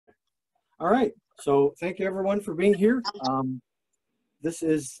All right, so thank you everyone for being here. This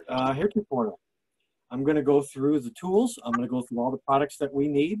is hair tutorial. I'm going to go through the tools. I'm going to go through all the products that we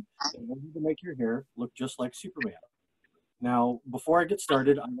need in order to make your hair look just like Superman. Now, before I get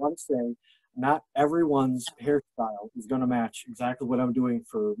started, I want to say not everyone's hairstyle is going to match exactly what I'm doing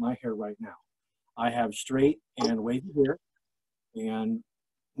for my hair right now. I have straight and wavy hair, and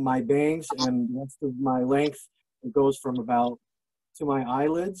my bangs and the rest of my length, it goes from about to my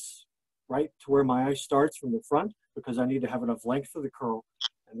eyelids, right to where my eye starts from the front, because I need to have enough length for the curl,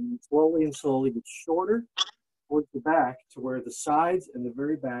 and then slowly and slowly get shorter towards the back to where the sides and the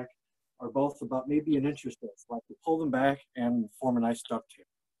very back are both about maybe an inch or so. So I can pull them back and form a nice duct tail.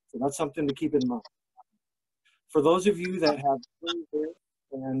 So that's something to keep in mind. For those of you that have curly hair,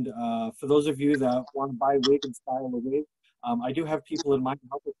 and for those of you that want to buy a wig and style a wig, I do have people in mind to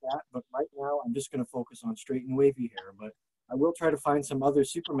help with that, but right now I'm just going to focus on straight and wavy hair. But I will try to find some other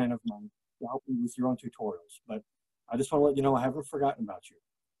Supermen of mine to help you with your own tutorials. But I just want to let you know I haven't forgotten about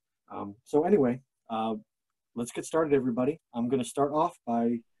you. So anyway, let's get started, everybody. I'm going to start off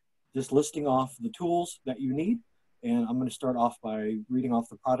by just listing off the tools that you need, and I'm going to start off by reading off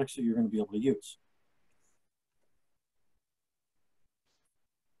the products that you're going to be able to use.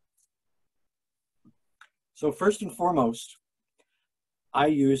 So first and foremost, I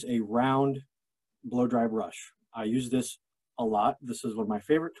use a round blow dry brush. I use this a lot. This is one of my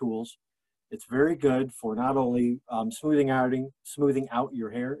favorite tools. It's very good for not only smoothing out your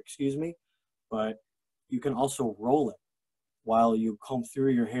hair, but you can also roll it while you comb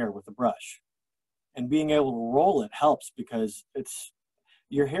through your hair with a brush. And being able to roll it helps because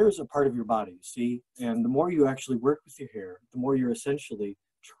your hair is a part of your body, see? And the more you actually work with your hair, the more you're essentially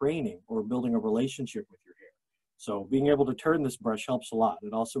training or building a relationship with your hair. So being able to turn this brush helps a lot.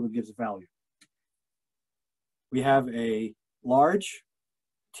 It also gives value. We have a large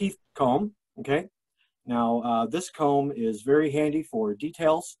teeth comb, okay? Now, this comb is very handy for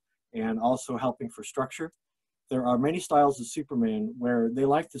details and also helping for structure. There are many styles of Superman where they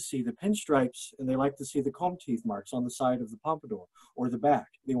like to see the pinstripes and they like to see the comb teeth marks on the side of the pompadour or the back.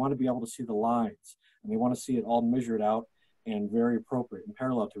 They want to be able to see the lines, and they want to see it all measured out and very appropriate and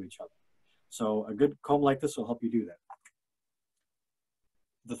parallel to each other. So a good comb like this will help you do that.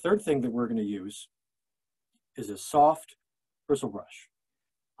 The third thing that we're going to use is a soft bristle brush.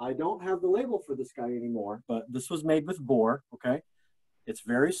 I don't have the label for this guy anymore, but this was made with boar, okay? It's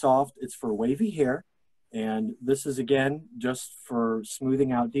very soft. It's for wavy hair. And this is, again, just for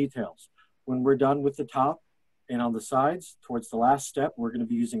smoothing out details. When we're done with the top and on the sides, towards the last step, we're going to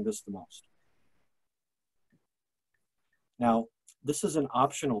be using this the most. Now, this is an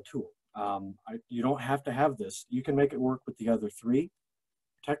optional tool. You don't have to have this. You can make it work with the other three.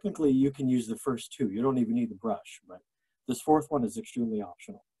 Technically, you can use the first two. You don't even need the brush, but this fourth one is extremely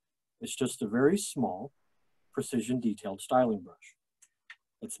optional. It's just a very small, precision detailed styling brush.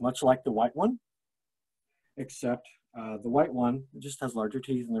 It's much like the white one, except the white one just has larger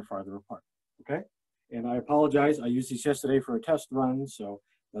teeth and they're farther apart, okay? And I apologize, I used these yesterday for a test run, so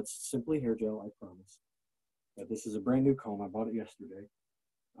that's simply hair gel, I promise. But this is a brand new comb, I bought it yesterday.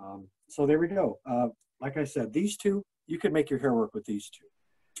 So there we go. Like I said, these two, you could make your hair work with these two.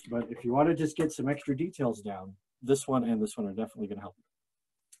 But if you want to just get some extra details down, this one and this one are definitely going to help you.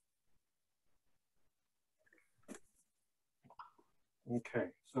 Okay,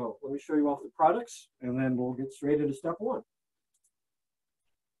 so let me show you off the products, and then we'll get straight into step one.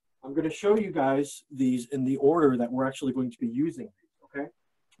 I'm going to show you guys these in the order that we're actually going to be using these,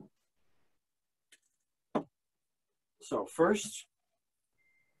 okay? So first,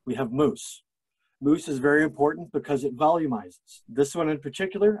 we have mousse. Mousse is very important because it volumizes. This one in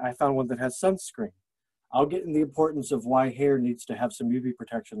particular, I found one that has sunscreen. I'll get in the importance of why hair needs to have some UV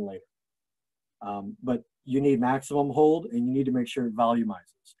protection later. But you need maximum hold, and you need to make sure it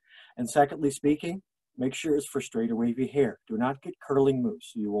volumizes. And secondly speaking, make sure it's for straight or wavy hair. Do not get curling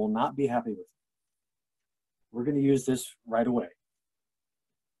mousse. You will not be happy with it. We're going to use this right away.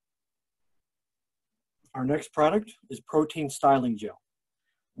 Our next product is protein styling gel.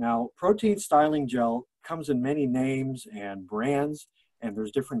 Now, protein styling gel comes in many names and brands, and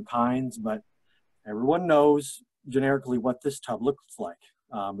there's different kinds, but everyone knows generically what this tub looks like.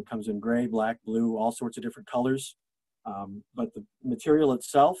 It comes in gray, black, blue, all sorts of different colors. But the material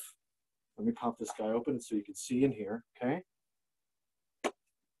itself, let me pop this guy open so you can see in here, okay?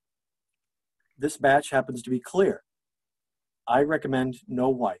 This batch happens to be clear. I recommend no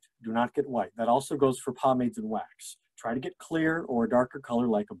white. Do not get white. That also goes for pomades and wax. Try to get clear or a darker color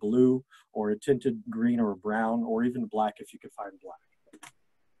like a blue or a tinted green or a brown or even black if you can find black.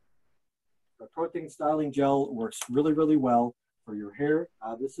 The protein styling gel works really, really well for for your hair.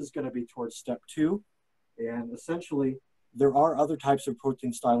 This is going to be towards step 2. And essentially, there are other types of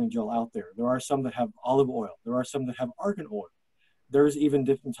protein styling gel out there. There are some that have olive oil. There are some that have argan oil. There's even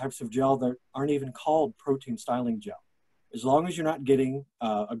different types of gel that aren't even called protein styling gel. As long as you're not getting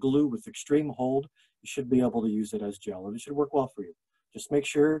a glue with extreme hold, you should be able to use it as gel, and it should work well for you. Just make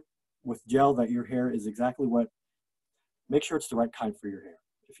sure with gel that your hair is exactly what, make sure it's the right kind for your hair.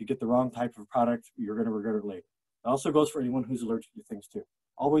 If you get the wrong type of product, you're going to regret it later. It also goes for anyone who's allergic to things too.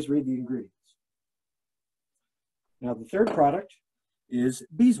 Always read the ingredients. Now the third product is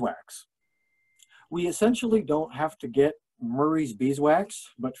beeswax. We essentially don't have to get Murray's beeswax,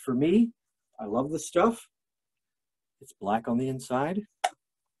 but for me, I love this stuff. It's black on the inside,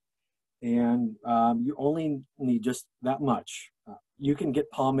 and you only need just that much. You can get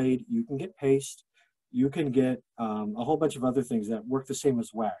pomade, you can get paste, you can get a whole bunch of other things that work the same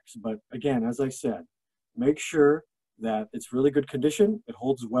as wax. But again, as I said, make sure that it's really good condition, it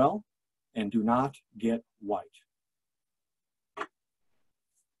holds well, and do not get white.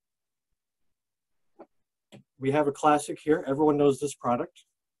 We have a classic here. Everyone knows this product.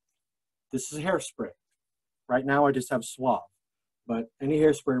 This is hairspray. Right now I just have Suave, but any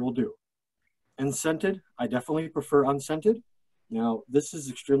hairspray will do. Unscented, I definitely prefer unscented. Now this is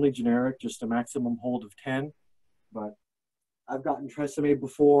extremely generic, just a maximum hold of 10, but I've gotten Tresemme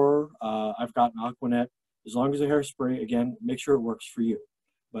before, I've gotten Aquanet. As long as a hairspray, again, make sure it works for you.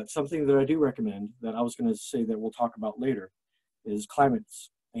 But something that I do recommend that I was going to say that we'll talk about later is climates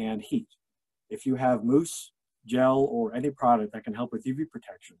and heat. If you have mousse, gel, or any product that can help with UV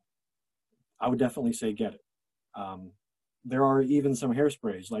protection, I would definitely say get it. There are even some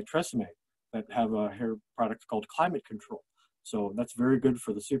hairsprays like Tresemme that have a hair product called Climate Control. So that's very good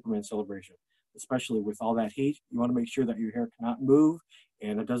for the Superman celebration, especially with all that heat. You want to make sure that your hair cannot move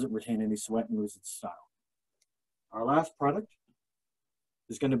and it doesn't retain any sweat and lose its style. Our last product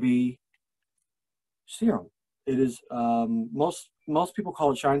is going to be serum. It is, most people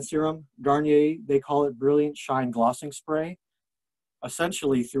call it Shine Serum. Garnier, they call it Brilliant Shine Glossing Spray.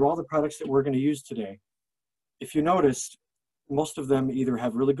 Essentially, through all the products that we're going to use today, if you noticed, most of them either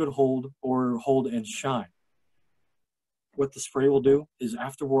have really good hold or hold and shine. What the spray will do is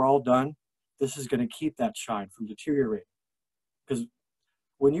after we're all done, this is going to keep that shine from deteriorating. Because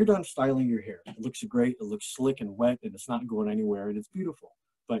when you're done styling your hair, it looks great, it looks slick and wet, and it's not going anywhere, and it's beautiful.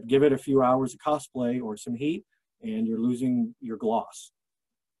 But give it a few hours of cosplay or some heat, and you're losing your gloss.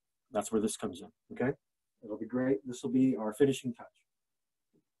 That's where this comes in, okay? It'll be great. This will be our finishing touch.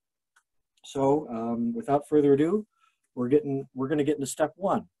 So without further ado, we're going to get into step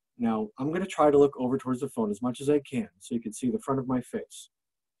 1. Now, I'm going to try to look over towards the phone as much as I can so you can see the front of my face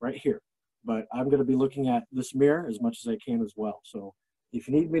right here. But I'm going to be looking at this mirror as much as I can as well. So if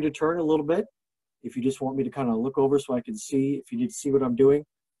you need me to turn a little bit, if you just want me to kind of look over so I can see, if you need to see what I'm doing,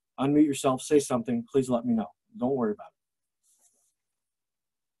 unmute yourself, say something, please let me know. Don't worry about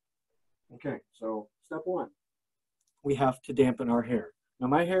it. Okay, so step 1. We have to dampen our hair. Now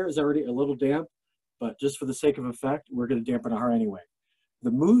my hair is already a little damp, but just for the sake of effect, we're going to dampen our hair anyway.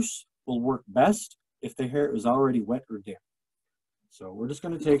 The mousse will work best if the hair is already wet or damp. So we're just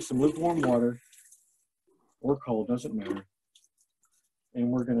going to take some lukewarm water, or cold, doesn't matter, and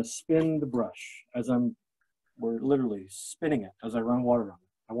we're going to spin the brush as we're literally spinning it as I run water on it.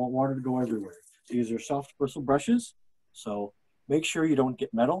 I want water to go everywhere. These are soft bristle brushes, so make sure you don't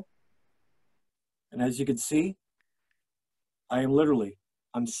get metal. And as you can see,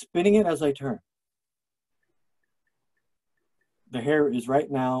 I'm spinning it as I turn. The hair is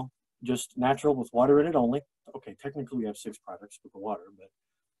right now just natural with water in it only. Okay, technically we have 6 products with the water, but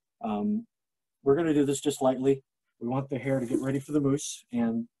we're going to do this just lightly. We want the hair to get ready for the mousse,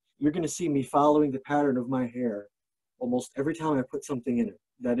 and you're going to see me following the pattern of my hair almost every time I put something in it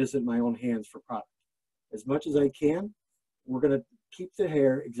that isn't my own hands for product. As much as I can, we're going to keep the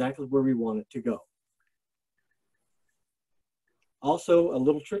hair exactly where we want it to go. Also, a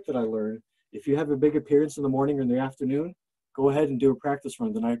little trick that I learned, if you have a big appearance in the morning or in the afternoon, go ahead and do a practice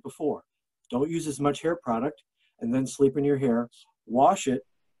run the night before. Don't use as much hair product and then sleep in your hair. Wash it,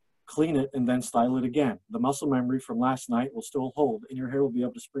 clean it, and then style it again. The muscle memory from last night will still hold and your hair will be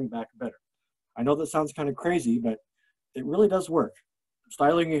able to spring back better. I know that sounds kind of crazy, but it really does work.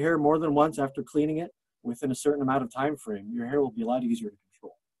 Styling your hair more than once after cleaning it within a certain amount of time frame, your hair will be a lot easier to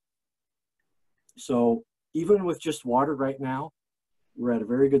control. So even with just water right now, we're at a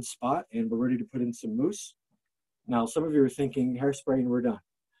very good spot and we're ready to put in some mousse. Now, some of you are thinking hairspray and we're done.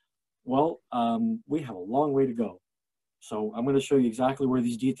 Well, we have a long way to go. So I'm going to show you exactly where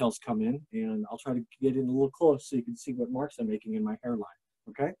these details come in, and I'll try to get in a little close so you can see what marks I'm making in my hairline,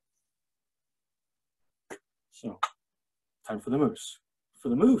 okay? So time for the mousse. For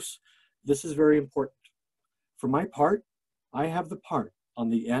the mousse, this is very important. For my part, I have the part on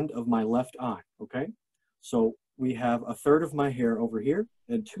the end of my left eye, okay? So we have 1/3 of my hair over here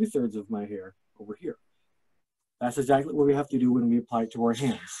and 2/3 of my hair over here. That's exactly what we have to do when we apply it to our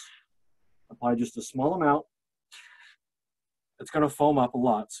hands. Apply just a small amount. It's going to foam up a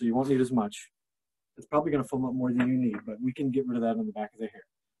lot, so you won't need as much. It's probably going to foam up more than you need, but we can get rid of that on the back of the hair.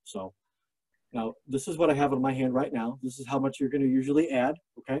 So now this is what I have on my hand right now. This is how much you're going to usually add,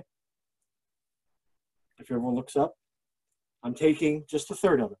 okay? If everyone looks up, I'm taking just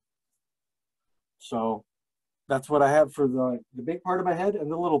 1/3 of it. So that's what I have for the big part of my head and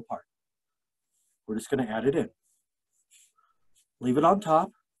the little part. We're just going to add it in. Leave it on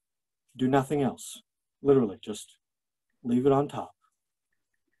top. Do nothing else. Literally, just leave it on top.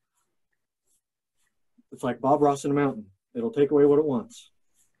 It's like Bob Ross in a mountain. It'll take away what it wants.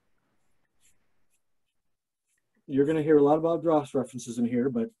 You're going to hear a lot of Bob Ross references in here,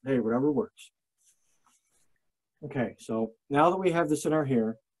 but hey, whatever works. Okay, so now that we have this in our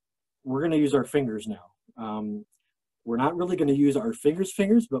hair, we're going to use our fingers now. We're not really going to use our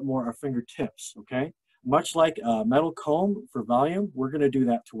fingers, but more our fingertips, okay? Much like a metal comb for volume, we're going to do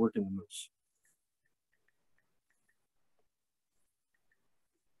that to work in the mousse.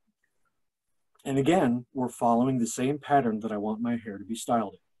 And again, we're following the same pattern that I want my hair to be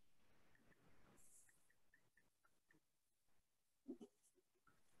styled in.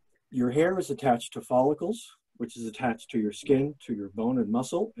 Your hair is attached to follicles, which is attached to your skin, to your bone and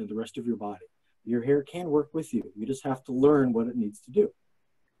muscle, and the rest of your body. Your hair can work with you. You just have to learn what it needs to do.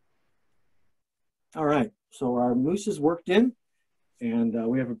 All right, so our mousse is worked in, and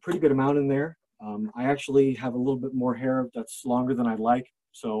we have a pretty good amount in there. I actually have a little bit more hair that's longer than I'd like,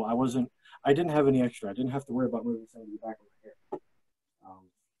 so I didn't have any extra. I didn't have to worry about moving some of the back of my hair.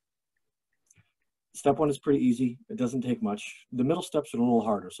 Step one is pretty easy. It doesn't take much. The middle steps are a little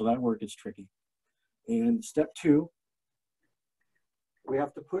harder, so that work is tricky. And step two, we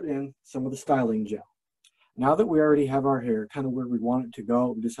have to put in some of the styling gel. Now that we already have our hair kind of where we want it to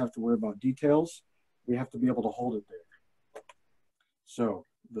go, we just have to worry about details. We have to be able to hold it there. So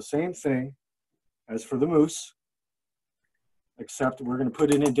the same thing as for the mousse, except we're going to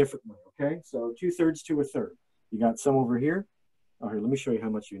put it in differently, okay? So 2/3 to 1/3. You got some over here. Oh, here, let me show you how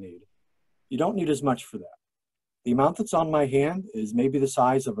much you need. You don't need as much for that. The amount that's on my hand is maybe the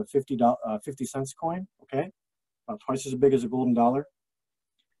size of a 50-cent coin, okay? About twice as big as a golden dollar.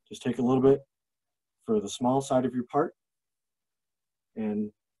 Just take a little bit for the small side of your part,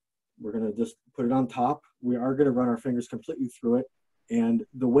 and we're going to just put it on top. We are going to run our fingers completely through it, and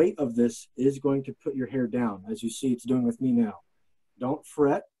the weight of this is going to put your hair down, as you see it's doing with me now. Don't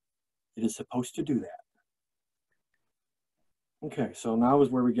fret. It is supposed to do that. Okay, so now is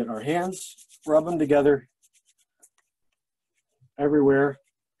where we get our hands, rub them together everywhere,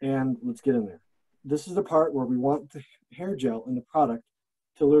 and let's get in there. This is the part where we want the hair gel and the product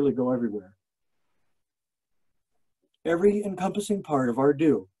to literally go everywhere. Every encompassing part of our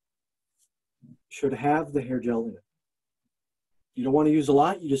do should have the hair gel in it. You don't want to use a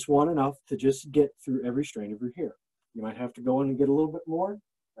lot, you just want enough to just get through every strand of your hair. You might have to go in and get a little bit more,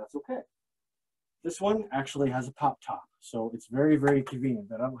 that's okay. This one actually has a pop top, so it's very, very convenient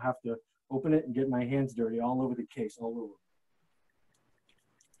that I don't have to open it and get my hands dirty all over the case, all over.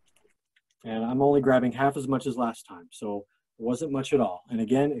 And I'm only grabbing half as much as last time, so it wasn't much at all. And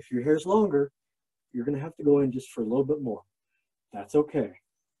again, if your hair's longer, you're going to have to go in just for a little bit more. That's okay.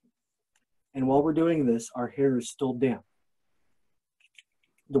 And while we're doing this, our hair is still damp.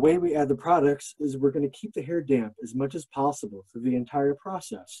 The way we add the products is we're going to keep the hair damp as much as possible through the entire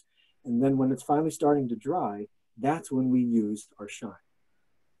process. And then when it's finally starting to dry, that's when we use our shine.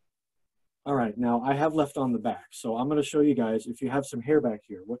 All right, now I have left on the back, so I'm going to show you guys, if you have some hair back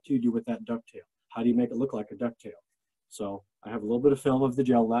here, what do you do with that ducktail? How do you make it look like a ducktail? So I have a little bit of film of the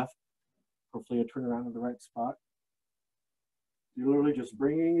gel left. Hopefully I turn around in the right spot. You're literally just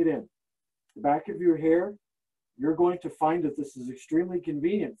bringing it in. The back of your hair, you're going to find that this is extremely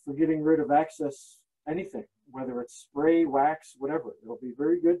convenient for getting rid of excess anything, whether it's spray, wax, whatever. It'll be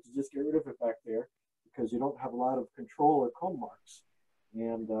very good to just get rid of it back there because you don't have a lot of control or comb marks.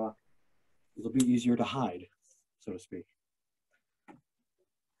 And it'll be easier to hide, so to speak.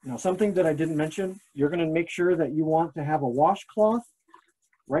 Now, something that I didn't mention, you're going to make sure that you want to have a washcloth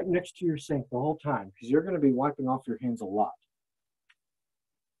right next to your sink the whole time because you're going to be wiping off your hands a lot.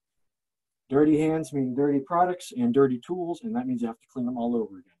 Dirty hands mean dirty products and dirty tools, and that means you have to clean them all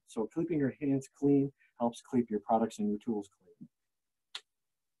over again. So keeping your hands clean helps keep your products and your tools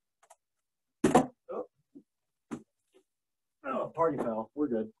clean. Oh, party foul. We're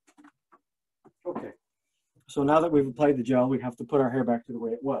good. Okay. So now that we've applied the gel, we have to put our hair back to the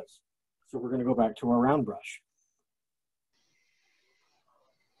way it was. So we're going to go back to our round brush.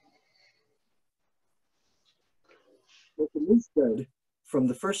 What the mousse did from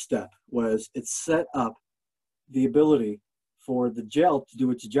the first step was it set up the ability for the gel to do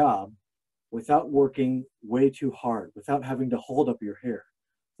its job without working way too hard, without having to hold up your hair.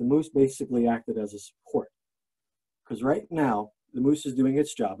 The mousse basically acted as a support. Because right now, the mousse is doing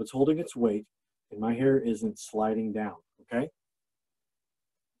its job. It's holding its weight, and my hair isn't sliding down, okay?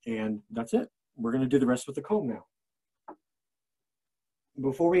 And that's it. We're going to do the rest with the comb now.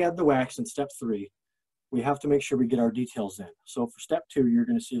 Before we add the wax in step 3, we have to make sure we get our details in. So for step 2, you're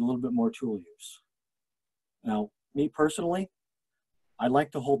going to see a little bit more tool use. Now, me personally, I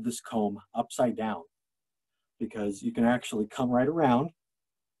like to hold this comb upside down because you can actually come right around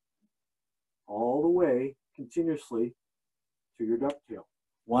all the way continuously to your ducktail.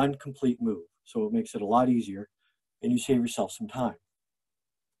 One complete move. So it makes it a lot easier and you save yourself some time.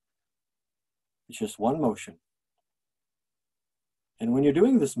 It's just one motion. And when you're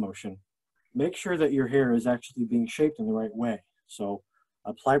doing this motion, make sure that your hair is actually being shaped in the right way. So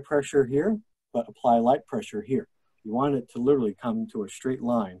apply pressure here, but apply light pressure here. You want it to literally come to a straight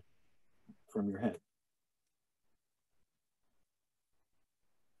line from your head.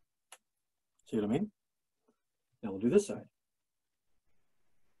 See what I mean? Now we'll do this side.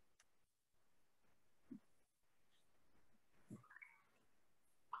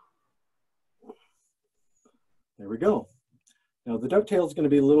 There we go. Now the ducktail is going to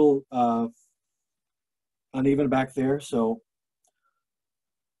be a little uneven back there, so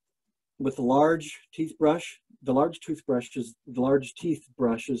with the large teeth brush, the large teeth brush is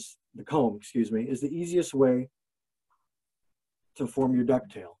the comb, excuse me, is the easiest way to form your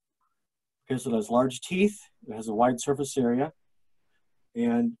ducktail. Okay, so it has large teeth, it has a wide surface area,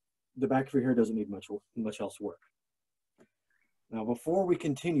 and the back of your hair doesn't need much else work. Now before we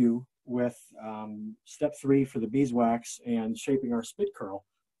continue with step 3 for the beeswax and shaping our spit curl,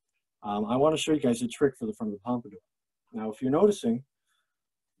 I want to show you guys a trick for the front of the pompadour. Now if you're noticing,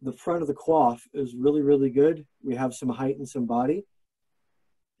 the front of the coif is really, really good. We have some height and some body,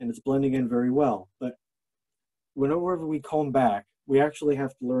 and it's blending in very well. But whenever we comb back, we actually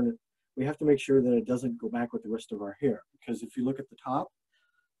have to learn it. We have to make sure that it doesn't go back with the rest of our hair. Because if you look at the top,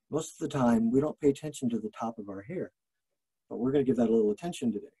 most of the time we don't pay attention to the top of our hair. But we're going to give that a little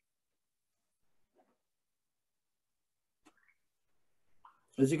attention today.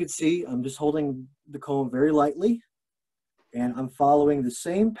 As you can see, I'm just holding the comb very lightly, and I'm following the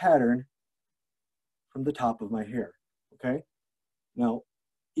same pattern from the top of my hair, okay? Now,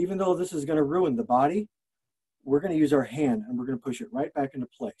 even though this is going to ruin the body, we're going to use our hand and we're going to push it right back into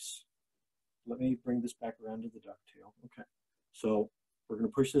place. Let me bring this back around to the ducktail. Okay, so we're going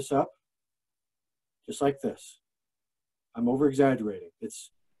to push this up just like this. I'm over exaggerating.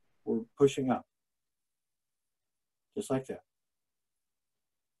 We're pushing up just like that.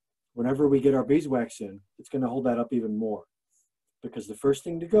 Whenever we get our beeswax in, it's going to hold that up even more, because the first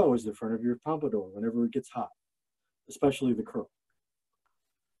thing to go is the front of your pompadour whenever it gets hot, especially the curl.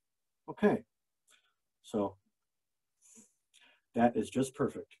 Okay, so that is just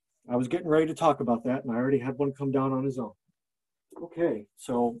perfect. I was getting ready to talk about that, and I already had one come down on his own. Okay,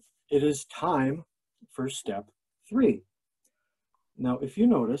 so it is time for step 3. Now, if you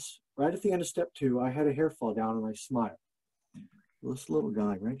notice, right at the end of step 2, I had a hair fall down and I smiled. This little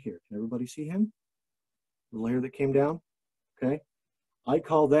guy right here, can everybody see him? The layer that came down, okay? I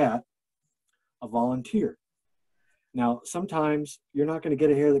call that a volunteer. Now, sometimes you're not going to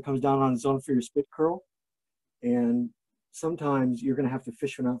get a hair that comes down on its own for your spit curl, and sometimes you're going to have to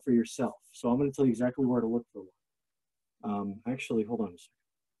fish one out for yourself. So I'm going to tell you exactly where to look for one. Actually, hold on a second.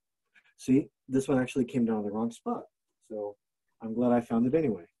 See, this one actually came down in the wrong spot. So I'm glad I found it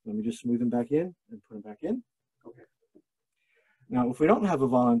anyway. Let me just smooth them back in and put them back in. Okay. Now, if we don't have a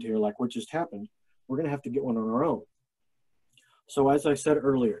volunteer like what just happened, we're going to have to get one on our own. So as I said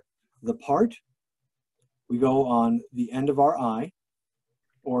earlier, the part, we go on the end of our eye,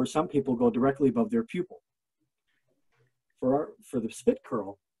 or some people go directly above their pupil. For the spit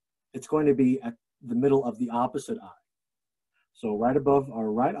curl, it's going to be at the middle of the opposite eye. So right above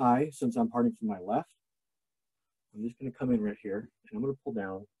our right eye, since I'm parting from my left, I'm just going to come in right here, and I'm going to pull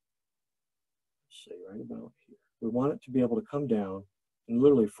down, say right about here. We want it to be able to come down and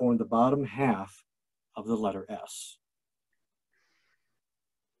literally form the bottom half of the letter S.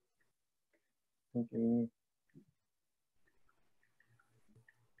 Okay.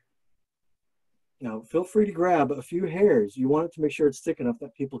 Now, feel free to grab a few hairs. You want it to make sure it's thick enough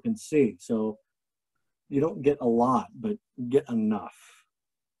that people can see. So you don't get a lot, but get enough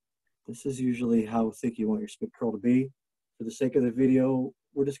This is usually how thick you want your spit curl to be. For the sake of the video,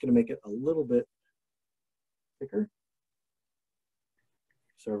 we're just going to make it a little bit thicker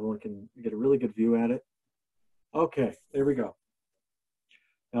so everyone can get a really good view at it. Okay, there we go.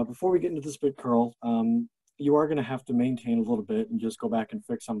 Now, before we get into the spit curl, you are going to have to maintain a little bit and just go back and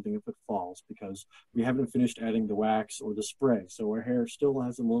fix something if it falls, because we haven't finished adding the wax or the spray, so our hair still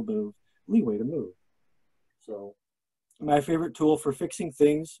has a little bit of leeway to move. So my favorite tool for fixing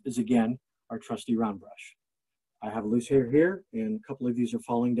things is, again, our trusty round brush. I have loose hair here, and a couple of these are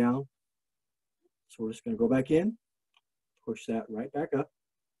falling down. So we're just going to go back in, push that right back up,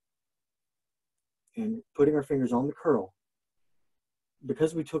 and putting our fingers on the curl.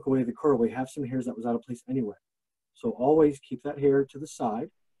 Because we took away the curl, we have some hairs that was out of place anyway. So always keep that hair to the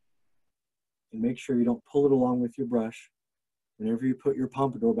side and make sure you don't pull it along with your brush whenever you put your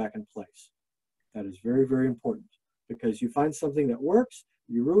pompadour back in place. That is very, very important, because you find something that works,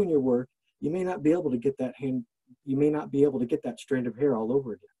 you ruin your work, you may not be able to get that strand of hair all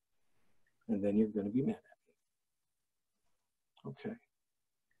over again. And then you're going to be mad at me. Okay.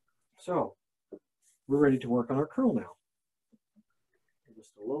 So we're ready to work on our curl now.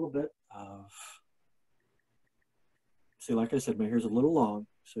 Just a little bit of, see, like I said, my hair's a little long,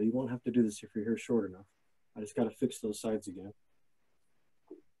 so you won't have to do this if your hair's short enough. I just got to fix those sides again.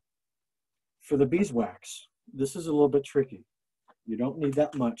 For the beeswax, this is a little bit tricky. You don't need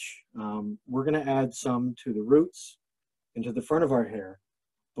that much. We're going to add some to the roots and to the front of our hair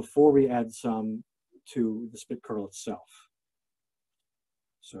before we add some to the spit curl itself.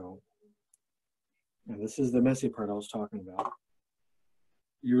 So, and this is the messy part I was talking about.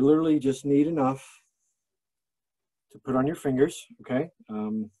 You literally just need enough to put on your fingers, okay?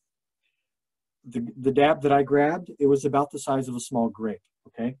 The dab that I grabbed, it was about the size of a small grape,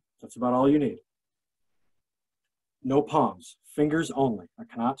 okay? That's about all you need. No palms, fingers only. I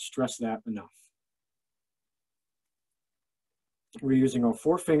cannot stress that enough. We're using our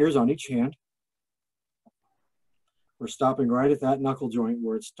 4 fingers on each hand. We're stopping right at that knuckle joint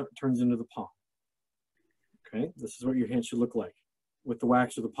where it turns into the palm. Okay, this is what your hand should look like with the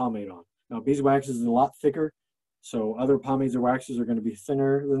wax or the pomade on. Now, beeswax is a lot thicker, so other pomades or waxes are going to be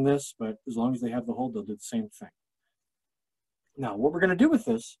thinner than this, but as long as they have the hold, they'll do the same thing. Now, what we're going to do with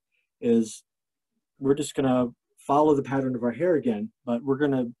this is we're just going to follow the pattern of our hair again, but we're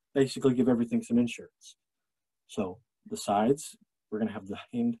going to basically give everything some insurance. So the sides, we're going to have the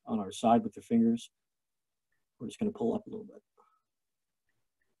hand on our side with the fingers. We're just going to pull up a little bit.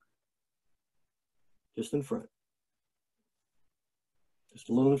 Just in front. Just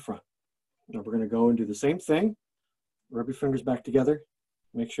a little in front. Now we're going to go and do the same thing. Rub your fingers back together.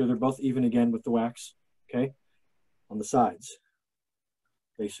 Make sure they're both even again with the wax, okay? On the sides.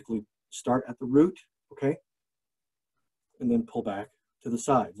 Basically start at the root, okay? And then pull back to the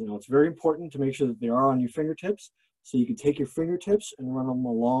sides. You know, it's very important to make sure that they are on your fingertips. So you can take your fingertips and run them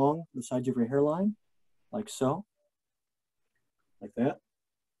along the sides of your hairline, like so. Like that.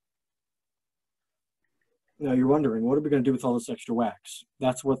 Now you're wondering, what are we going to do with all this extra wax?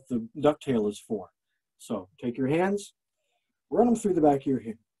 That's what the ducktail is for. So take your hands, run them through the back of your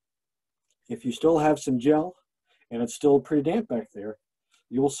hand. If you still have some gel and it's still pretty damp back there,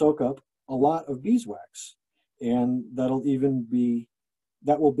 you will soak up a lot of beeswax. And that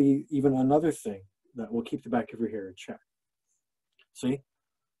will be even another thing that will keep the back of your hair in check. See,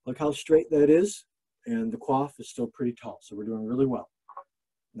 look how straight that is, and the coif is still pretty tall, so we're doing really well.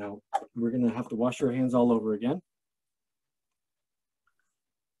 Now, we're going to have to wash our hands all over again.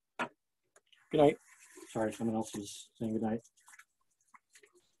 Good night. Sorry, someone else is saying good night.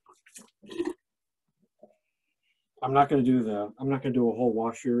 I'm not going to do a whole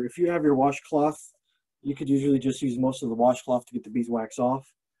wash here. If you have your washcloth, you could usually just use most of the washcloth to get the beeswax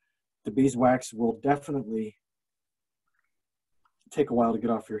off. The beeswax will definitely take a while to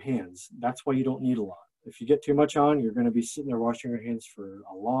get off your hands. That's why you don't need a lot. If you get too much on, you're going to be sitting there washing your hands for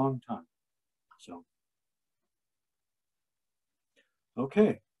a long time. So,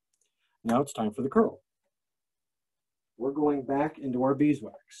 okay, now it's time for the curl. We're going back into our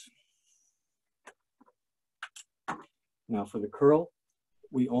beeswax. Now for the curl,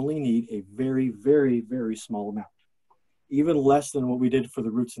 we only need a very, very, very small amount. Even less than what we did for the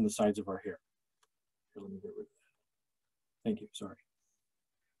roots and the sides of our hair. Here, let me get rid of that. Thank you, sorry.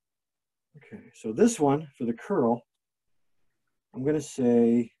 Okay, so this one, for the curl, I'm going to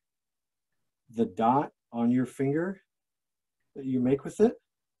say the dot on your finger that you make with it.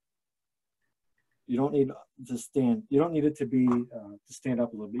 You don't need to stand, you don't need it to be, to stand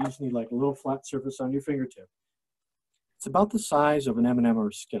up a little bit. You just need like a little flat surface on your fingertip. It's about the size of an M&M or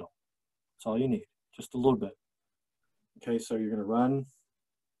a Skittle. That's all you need, just a little bit. Okay, so you're going to run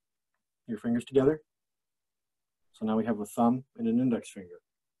your fingers together. So now we have a thumb and an index finger.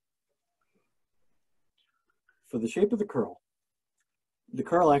 For the shape of the curl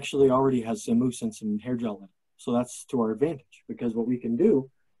actually already has some mousse and some hair gel in it. So that's to our advantage, because what we can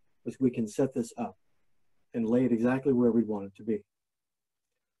do is we can set this up and lay it exactly where we want it to be.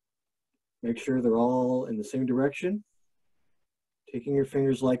 Make sure they're all in the same direction. Taking your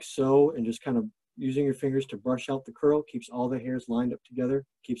fingers like so and just kind of using your fingers to brush out the curl keeps all the hairs lined up together,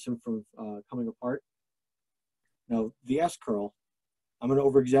 keeps them from coming apart. Now the S curl, I'm going to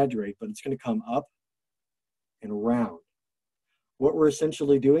over exaggerate, but it's going to come up and round. What we're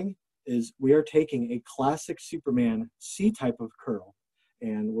essentially doing is we are taking a classic Superman C type of curl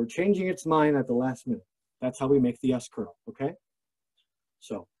and we're changing its mind at the last minute. That's how we make the S curl, okay?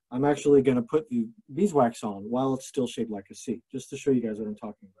 So I'm actually going to put the beeswax on while it's still shaped like a C, just to show you guys what I'm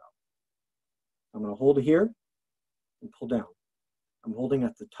talking about. I'm going to hold it here and pull down. I'm holding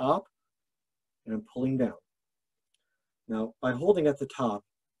at the top and I'm pulling down. Now, by holding at the top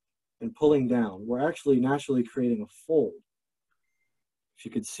and pulling down, we're actually naturally creating a fold, if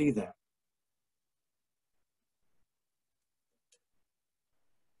you could see that.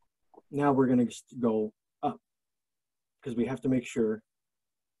 Now we're going to go up, because we have to make sure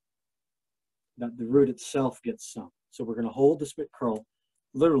that the root itself gets some. So we're going to hold the spit curl,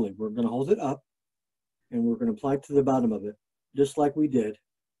 literally, we're going to hold it up, and we're going to apply it to the bottom of it, just like we did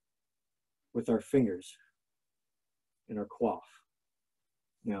with our fingers in our coif.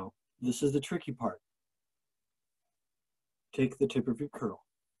 Now, this is the tricky part. Take the tip of your curl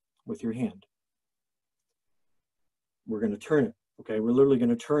with your hand. We're going to turn it, okay? We're literally going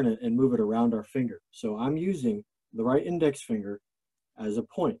to turn it and move it around our finger. So I'm using the right index finger as a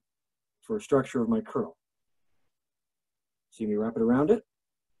point for a structure of my curl. See me wrap it around it,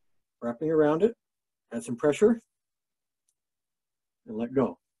 wrapping around it, add some pressure, and let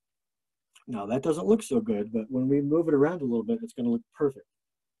go. Now that doesn't look so good, but when we move it around a little bit, it's going to look perfect.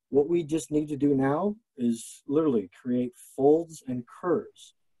 What we just need to do now is literally create folds and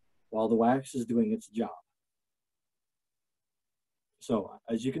curves while the wax is doing its job. So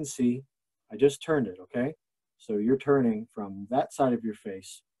as you can see, I just turned it, okay? So you're turning from that side of your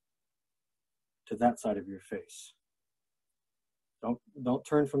face to that side of your face. Don't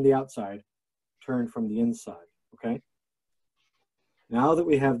turn from the outside, turn from the inside, okay? Now that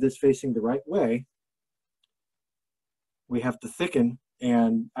we have this facing the right way, we have to thicken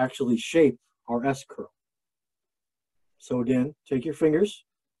and actually shape our S curl. So again, take your fingers,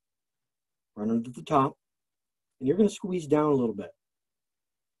 run them to the top, and you're going to squeeze down a little bit.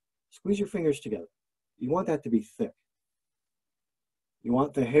 Squeeze your fingers together. You want that to be thick. You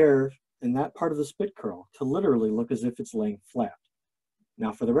want the hair in that part of the spit curl to literally look as if it's laying flat.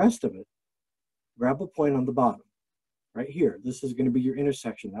 Now for the rest of it, grab a point on the bottom, right here. This is going to be your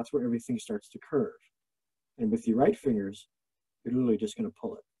intersection. That's where everything starts to curve. And with your right fingers, you're literally just going to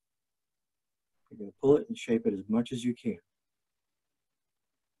pull it. You're going to pull it and shape it as much as you can.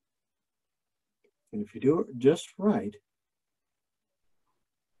 And if you do it just right,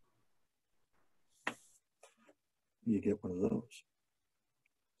 you get one of those.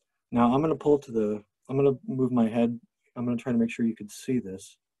 Now I'm going to pull to the, I'm going to move my head. I'm going to try to make sure you can see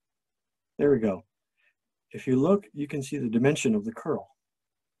this. There we go. If you look, you can see the dimension of the curl.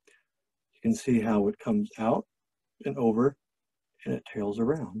 You can see how it comes out and over and it tails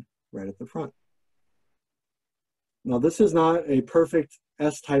around right at the front. Now this is not a perfect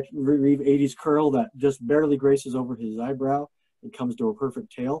S-type Reeve 80s curl that just barely graces over his eyebrow and comes to a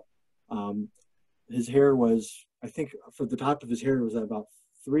perfect tail. His hair was, I think for the top of his hair was at about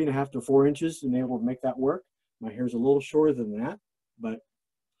 3.5 to 4 inches and able to make that work. My hair's a little shorter than that, but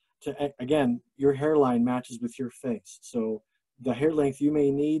again, your hairline matches with your face. So the hair length you may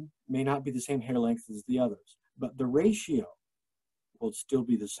need may not be the same hair length as the others, but the ratio will still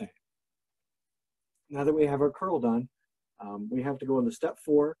be the same. Now that we have our curl done, we have to go into step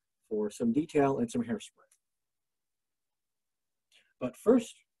 4 for some detail and some hairspray. But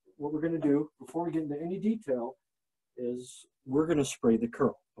first, what we're going to do before we get into any detail is we're going to spray the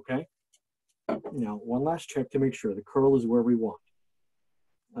curl, okay? Now, one last check to make sure the curl is where we want.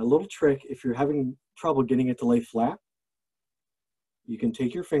 A little trick, if you're having trouble getting it to lay flat, you can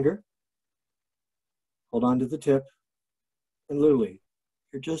take your finger, hold on to the tip, and literally,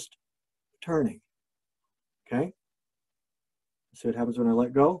 you're just turning, okay? See what happens when I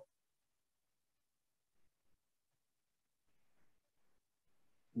let go?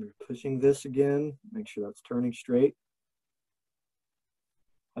 You're pushing this again, make sure that's turning straight.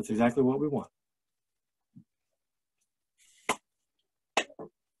 That's exactly what we want.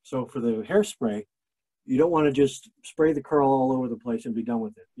 So for the hairspray, You don't want to just spray the curl all over the place and be done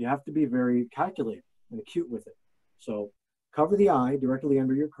with it. You have to be very calculated and acute with it. So cover the eye directly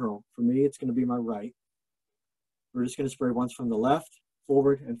under your curl. For me, it's going to be my right. We're just going to spray once from the left,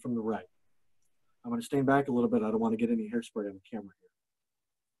 forward, and from the right. I'm going to stand back a little bit. I don't want to get any hairspray on the camera here.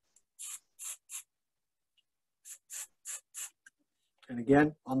 And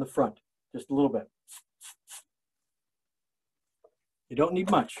again, on the front, just a little bit. You don't need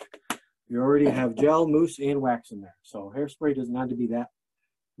much. You already have gel, mousse, and wax in there. So hairspray doesn't have to be that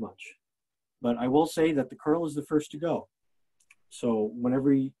much. But I will say that the curl is the first to go. So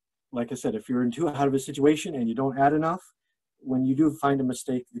whenever, like I said, if you're in too hot of a situation and you don't add enough, when you do find a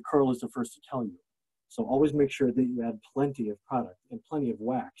mistake, the curl is the first to tell you. So always make sure that you add plenty of product and plenty of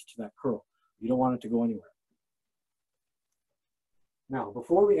wax to that curl. You don't want it to go anywhere. Now,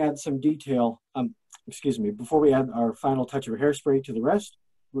 before we add some detail, before we add our final touch of hairspray to the rest,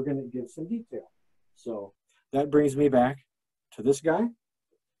 we're going to give some detail. So that brings me back to this guy,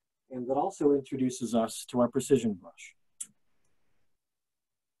 and that also introduces us to our precision brush.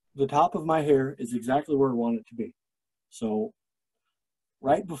 The top of my hair is exactly where I want it to be. So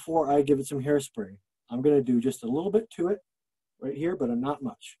right before I give it some hairspray, I'm going to do just a little bit to it right here, but not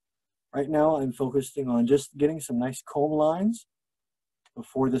much. Right now, I'm focusing on just getting some nice comb lines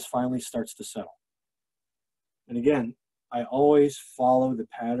before this finally starts to settle. And again, I always follow the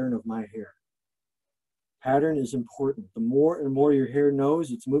pattern of my hair. Pattern is important. The more and more your hair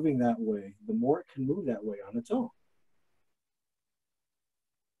knows it's moving that way, the more it can move that way on its own.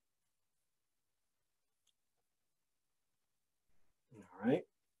 All right,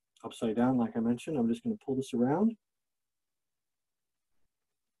 upside down like I mentioned, I'm just going to pull this around.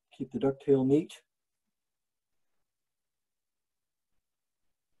 Keep the ducktail neat.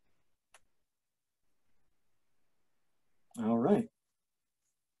 All right.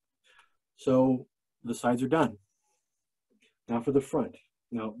 So the sides are done. Now for the front.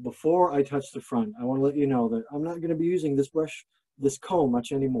 Now, before I touch the front, I want to let you know that I'm not going to be using this brush, this comb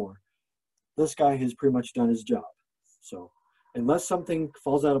much anymore. This guy has pretty much done his job. So unless something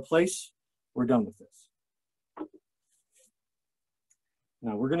falls out of place, we're done with this.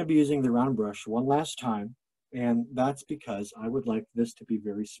 Now we're going to be using the round brush one last time, and that's because I would like this to be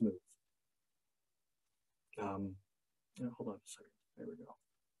very smooth. Hold on a second. There we go.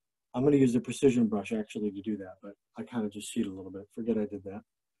 I'm going to use the precision brush actually to do that, but I kind of just cheat a little bit. Forget I did that.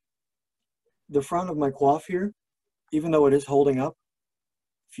 The front of my coif here, even though it is holding up,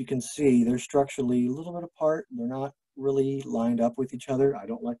 if you can see, they're structurally a little bit apart. They're not really lined up with each other. I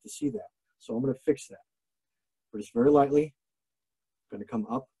don't like to see that. So I'm going to fix that. But just very lightly, I'm going to come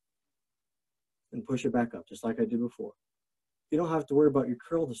up and push it back up, just like I did before. You don't have to worry about your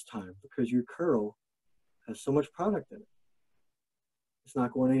curl this time because your curl has so much product in it. It's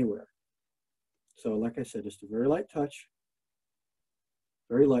not going anywhere. So like I said, just a very light touch,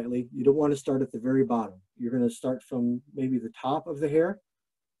 very lightly. You don't want to start at the very bottom. You're going to start from maybe the top of the hair,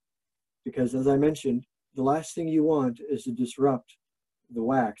 because as I mentioned, the last thing you want is to disrupt the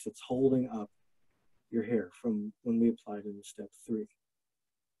wax that's holding up your hair from when we applied in step 3.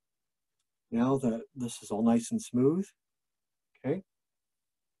 Now that this is all nice and smooth, okay,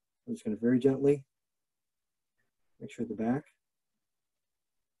 I'm just going to very gently make sure the back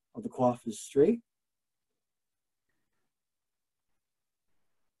of the coif is straight.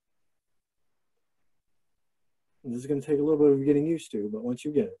 And this is going to take a little bit of getting used to, but once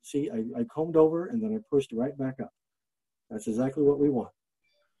you get it, see, I combed over and then I pushed right back up. That's exactly what we want.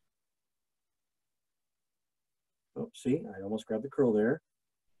 Oh, see, I almost grabbed the curl there.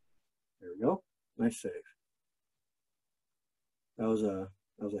 There we go. Nice save. That was a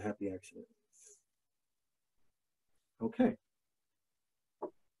happy accident. Okay.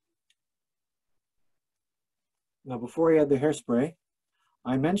 Now, before I add the hairspray,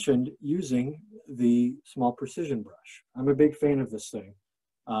 I mentioned using the small precision brush. I'm a big fan of this thing,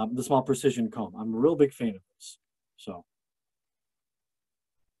 the small precision comb. I'm a real big fan of this. So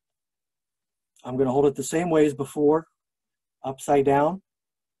I'm going to hold it the same way as before, upside down.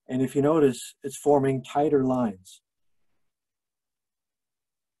 And if you notice, it's forming tighter lines.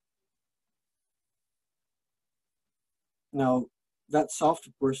 Now, that soft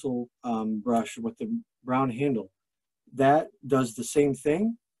bristle brush with the brown handle, that does the same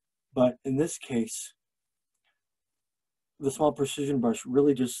thing, but in this case, the small precision brush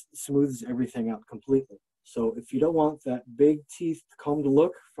really just smooths everything out completely. So if you don't want that big teeth combed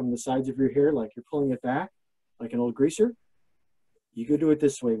look from the sides of your hair, like you're pulling it back, like an old greaser, you could do it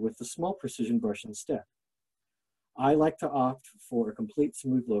this way with the small precision brush instead. I like to opt for a complete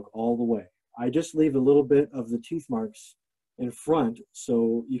smooth look all the way. I just leave a little bit of the teeth marks in front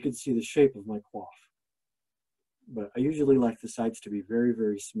so you can see the shape of my coif. but I usually like the sides to be very,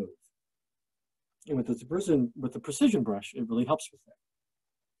 very smooth. And with the precision brush, it really helps with that.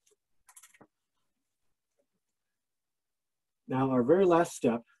 Now, our very last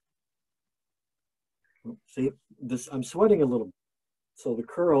step, see, this, I'm sweating a little. So the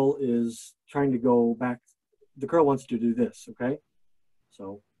curl is trying to go back. The curl wants to do this, okay?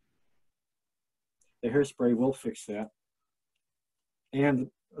 So the hairspray will fix that. And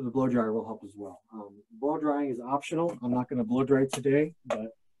the blow dryer will help as well. Blow drying is optional. I'm not gonna blow dry today,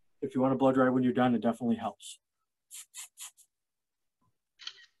 but if you wanna blow dry when you're done, it definitely helps.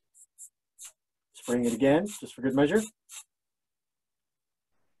 Spraying it again, just for good measure.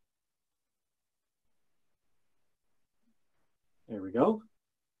 There we go.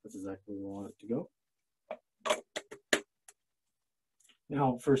 That's exactly where we want it to go.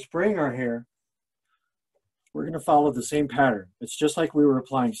 Now, for spraying our hair, we're going to follow the same pattern. It's just like we were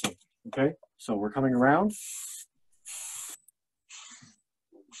applying something, okay? So we're coming around,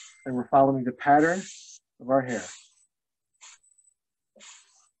 and we're following the pattern of our hair.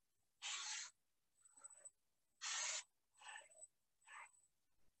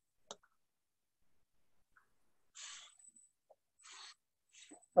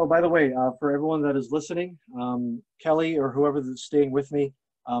 Oh, by the way, for everyone that is listening, Kelly or whoever is staying with me,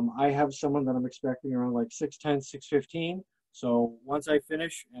 I have someone that I'm expecting around like 6:10, 6:15. So once I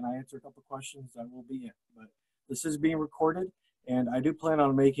finish and I answer a couple questions, that will be it. But this is being recorded, and I do plan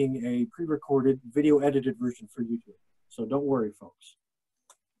on making a pre-recorded, video-edited version for YouTube. So don't worry, folks.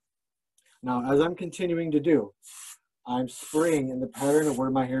 Now, as I'm continuing to do, I'm spraying in the pattern of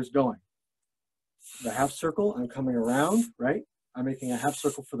where my hair is going. The half circle, I'm coming around, right? I'm making a half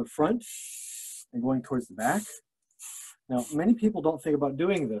circle for the front and going towards the back. Now, many people don't think about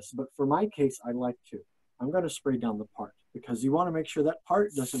doing this, but for my case, I like to. I'm going to spray down the part because you want to make sure that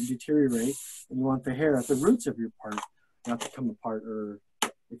part doesn't deteriorate, and you want the hair at the roots of your part not to come apart, or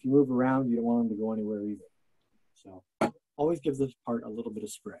if you move around, you don't want them to go anywhere either. So always give this part a little bit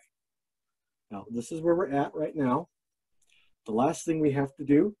of spray. Now, this is where we're at right now. The last thing we have to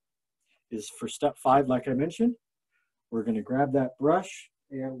do is for step 5, like I mentioned, we're going to grab that brush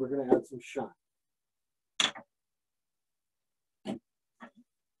and we're going to add some shine.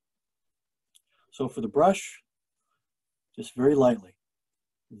 So for the brush, just very lightly,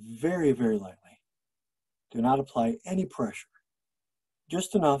 very, very lightly. Do not apply any pressure.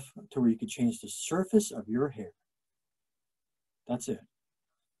 Just enough to where you can change the surface of your hair. That's it.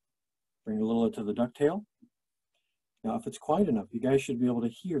 Bring a little to the ducktail. Now, if it's quiet enough, you guys should be able to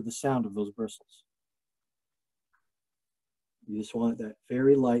hear the sound of those bristles. You just want that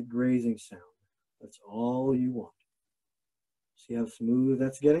very light grazing sound. That's all you want. See how smooth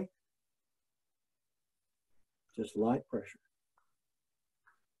that's getting? Just light pressure.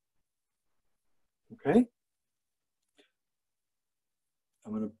 Okay?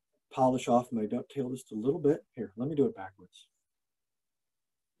 I'm going to polish off my ducktail just a little bit. Here, let me do it backwards.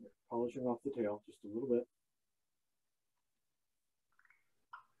 Polishing off the tail just a little bit.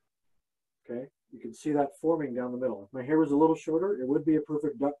 Okay, you can see that forming down the middle. If my hair was a little shorter, it would be a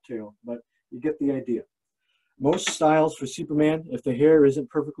perfect ducktail, but you get the idea. Most styles for Superman, if the hair isn't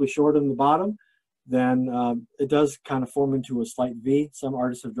perfectly short on the bottom, then it does kind of form into a slight V. Some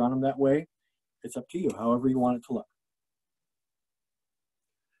artists have drawn them that way. It's up to you, however you want it to look.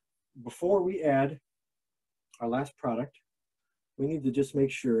 Before we add our last product, we need to just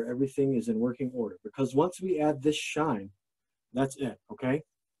make sure everything is in working order, because once we add this shine, that's it, okay?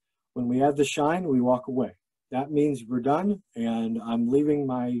 When we add the shine, we walk away. That means we're done, and I'm leaving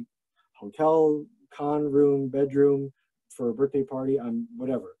my hotel, con room, bedroom for a birthday party,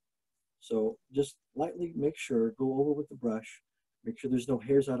 whatever. So just lightly make sure, go over with the brush, make sure there's no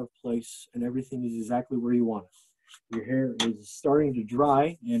hairs out of place, and everything is exactly where you want it. Your hair is starting to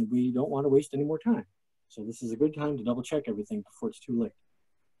dry, and we don't want to waste any more time. So this is a good time to double check everything before it's too late.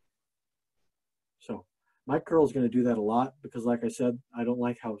 So my curl is going to do that a lot because, like I said, I don't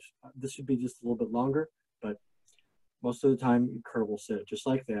like how this should be just a little bit longer, but most of the time your curl will sit just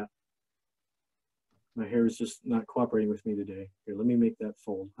like that. My hair is just not cooperating with me today. Here, let me make that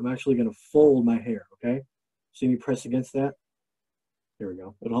fold. I'm actually going to fold my hair, okay? See me press against that? There we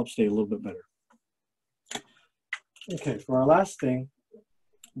go. It'll help stay a little bit better. Okay, for our last thing,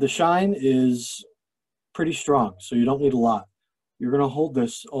 the shine is pretty strong, so you don't need a lot. You're going to hold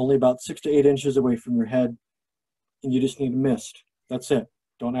this only about 6 to 8 inches away from your head, and you just need a mist. That's it.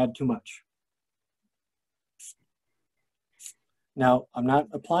 Don't add too much. Now, I'm not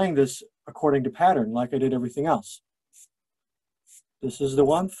applying this according to pattern like I did everything else. This is the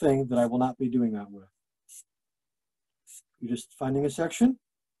one thing that I will not be doing that with. You're just finding a section,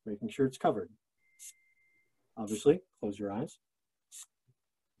 making sure it's covered. obviously. Close your eyes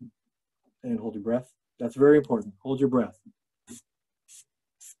and hold your breath. That's very important. Hold your breath.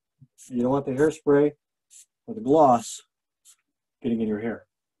 You don't want the hairspray or the gloss getting in your hair.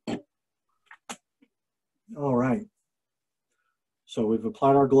 All right. So we've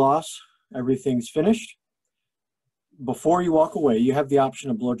applied our gloss. Everything's finished. Before you walk away, you have the option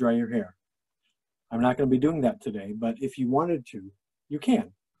to blow dry your hair. I'm not going to be doing that today, but if you wanted to, you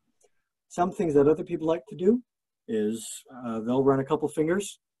can. Some things that other people like to do is they'll run a couple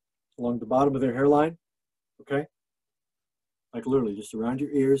fingers along the bottom of their hairline, okay? Like literally just around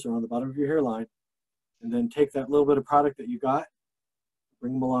your ears or on the bottom of your hairline, and then take that little bit of product that you got,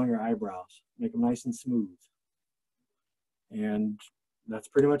 bring them along your eyebrows, make them nice and smooth. And that's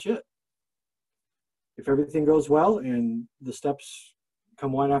pretty much it. If everything goes well and the steps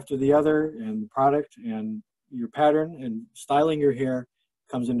come one after the other and the product and your pattern and styling your hair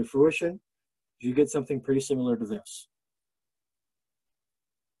comes into fruition, you get something pretty similar to this.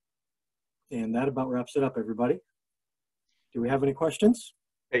 And that about wraps it up, everybody. Do we have any questions?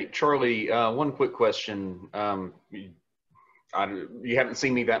 Hey, Charlie, one quick question. You haven't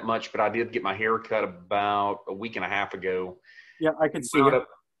seen me that much, but I did get my hair cut about a week and a half ago. Yeah, I can see it.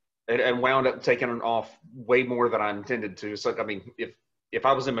 And wound up taking it off way more than I intended to. So, I mean, if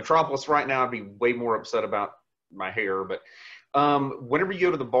I was in Metropolis right now, I'd be way more upset about my hair. But whenever you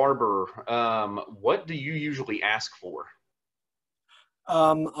go to the barber, what do you usually ask for?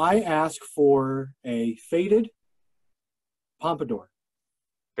 I ask for a faded pompadour.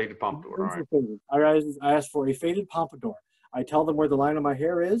 Faded pompadour, all right. I ask for a faded pompadour. I tell them where the line of my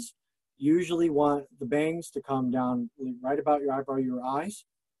hair is. Usually want the bangs to come down right about your eyebrow, your eyes.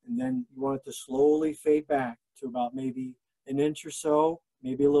 And then you want it to slowly fade back to about maybe an inch or so,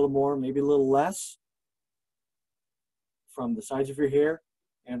 maybe a little more, maybe a little less from the sides of your hair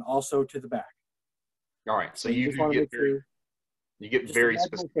and also to the back. All right. So you get very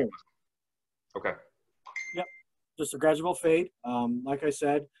specific. Okay. Yep. Just a gradual fade. Like I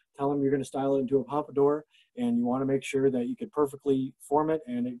said, tell them you're going to style it into a pompadour and you want to make sure that you can perfectly form it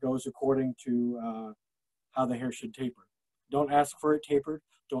and it goes according to how the hair should taper. Don't ask for it tapered.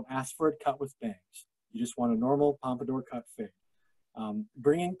 Don't ask for it cut with bangs. You just want a normal pompadour cut fade.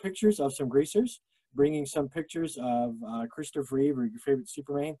 Bringing pictures of some greasers, bringing some pictures of Christopher Reeve or your favorite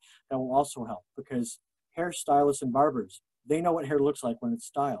Superman, that will also help because hairstylists and barbers, they know what hair looks like when it's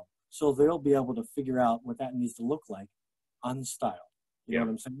styled. So they'll be able to figure out what that needs to look like unstyled. You know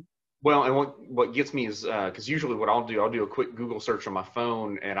what I'm saying? Well, and what gets me is, because usually what I'll do a quick Google search on my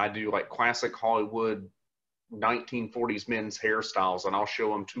phone and I do like classic Hollywood 1940s men's hairstyles and I'll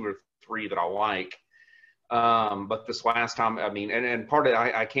show them 2 or 3 that I like. But this last time, I mean, and part of it,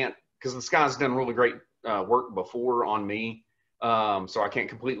 I can't, because this guy's done really great work before on me. So I can't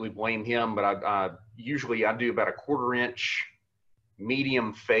completely blame him, but I usually do about a 1/4 inch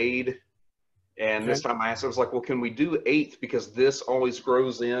medium fade. And this time I was like, well, can we do 1/8 because this always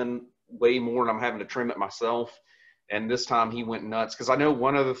grows in way more and I'm having to trim it myself. And this time he went nuts. Because I know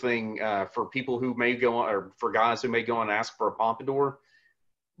one other thing for people who may go on, or for guys who may go and ask for a pompadour,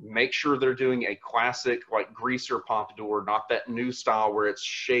 make sure they're doing a classic like greaser pompadour, not that new style where it's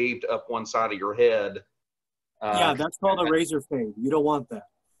shaved up one side of your head. Yeah, that's called a razor fade. You don't want that.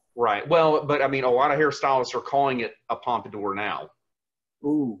 Right. Well, but I mean, a lot of hairstylists are calling it a pompadour now.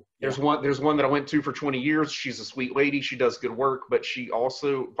 Ooh. There's one that I went to for 20 years. She's a sweet lady. She does good work, but she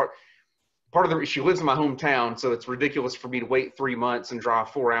also part of she lives in my hometown, so it's ridiculous for me to wait 3 months and drive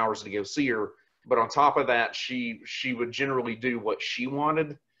 4 hours to go see her. But on top of that, she would generally do what she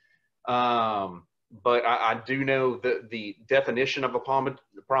wanted. But I do know that the definition of a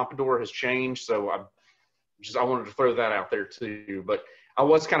pompadour has changed, so I wanted to throw that out there too. But I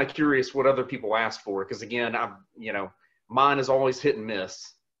was kind of curious what other people asked for, because again, mine is always hit and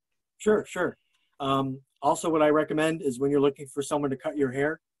miss. Sure. Also, what I recommend is when you're looking for someone to cut your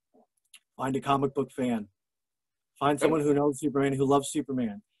hair, find a comic book fan. Find someone who knows Superman, who loves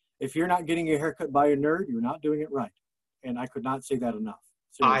Superman. If you're not getting your hair cut by a nerd, you're not doing it right. And I could not say that enough.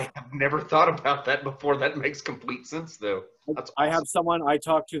 Seriously. I have never thought about that before. That makes complete sense, though. That's awesome. I have someone I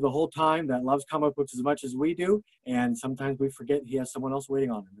talk to the whole time that loves comic books as much as we do, and sometimes we forget he has someone else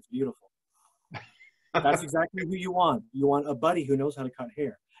waiting on him. It's beautiful. That's exactly who you want. You want a buddy who knows how to cut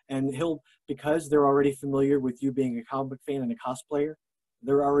hair. And because they're already familiar with you being a comic book fan and a cosplayer,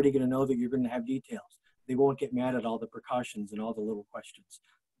 they're already going to know that you're going to have details. They won't get mad at all the precautions and all the little questions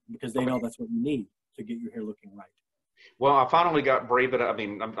because they know that's what you need to get your hair looking right. Well, I finally got brave enough. I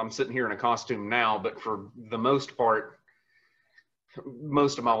mean, I'm sitting here in a costume now, but for the most part,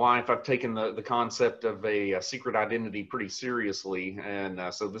 most of my life, I've taken the concept of a secret identity pretty seriously.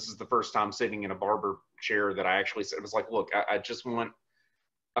 And so this is the first time sitting in a barber chair that I actually said, it was like, look, I just want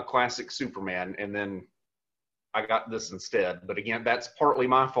a classic Superman. And then I got this instead. But again, that's partly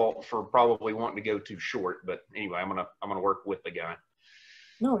my fault for probably wanting to go too short. But anyway, I'm gonna work with the guy.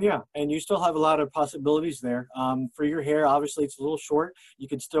 No, yeah, and you still have a lot of possibilities there. For your hair, obviously it's a little short. You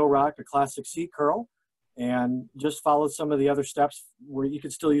could still rock a classic C curl and just follow some of the other steps where you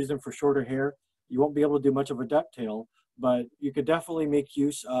could still use them for shorter hair. You won't be able to do much of a ducktail, but you could definitely make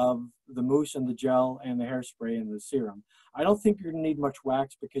use of the mousse and the gel and the hairspray and the serum. I don't think you're gonna need much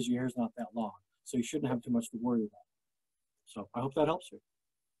wax because your hair's not that long, so you shouldn't have too much to worry about. So I hope that helps you.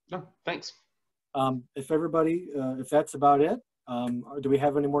 No, thanks. If that's about it, do we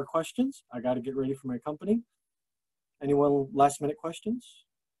have any more questions? I got to get ready for my company. Anyone last minute questions?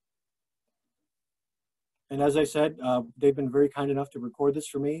 And as I said, they've been very kind enough to record this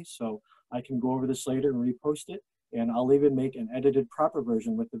for me, so I can go over this later and repost it. And I'll even make an edited proper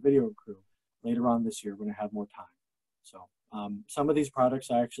version with the video crew later on this year when I have more time. So some of these products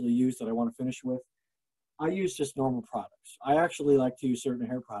I actually use that I want to finish with. I use just normal products. I actually like to use certain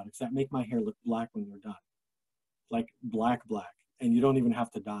hair products that make my hair look black when they're done. Like black, and you don't even have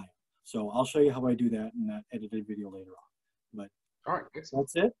to dye. So I'll show you how I do that in that edited video later on. But All right,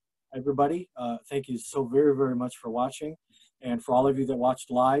 that's it, everybody. Thank you so very, very much for watching. And for all of you that watched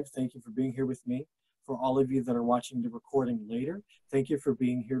live, thank you for being here with me. For all of you that are watching the recording later, thank you for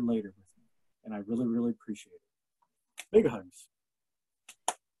being here later with me. And I really, really appreciate it. Big hugs.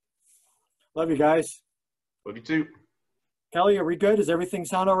 Love you guys. Love you too. Kelly, are we good? Does everything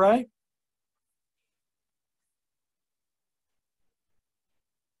sound all right?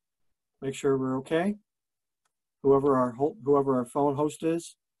 Make sure we're okay. Whoever our phone host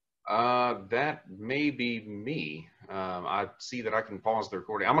is. That may be me. I see that I can pause the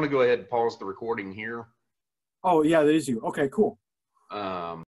recording. I'm going to go ahead and pause the recording here. Oh, yeah, that is you. Okay, cool.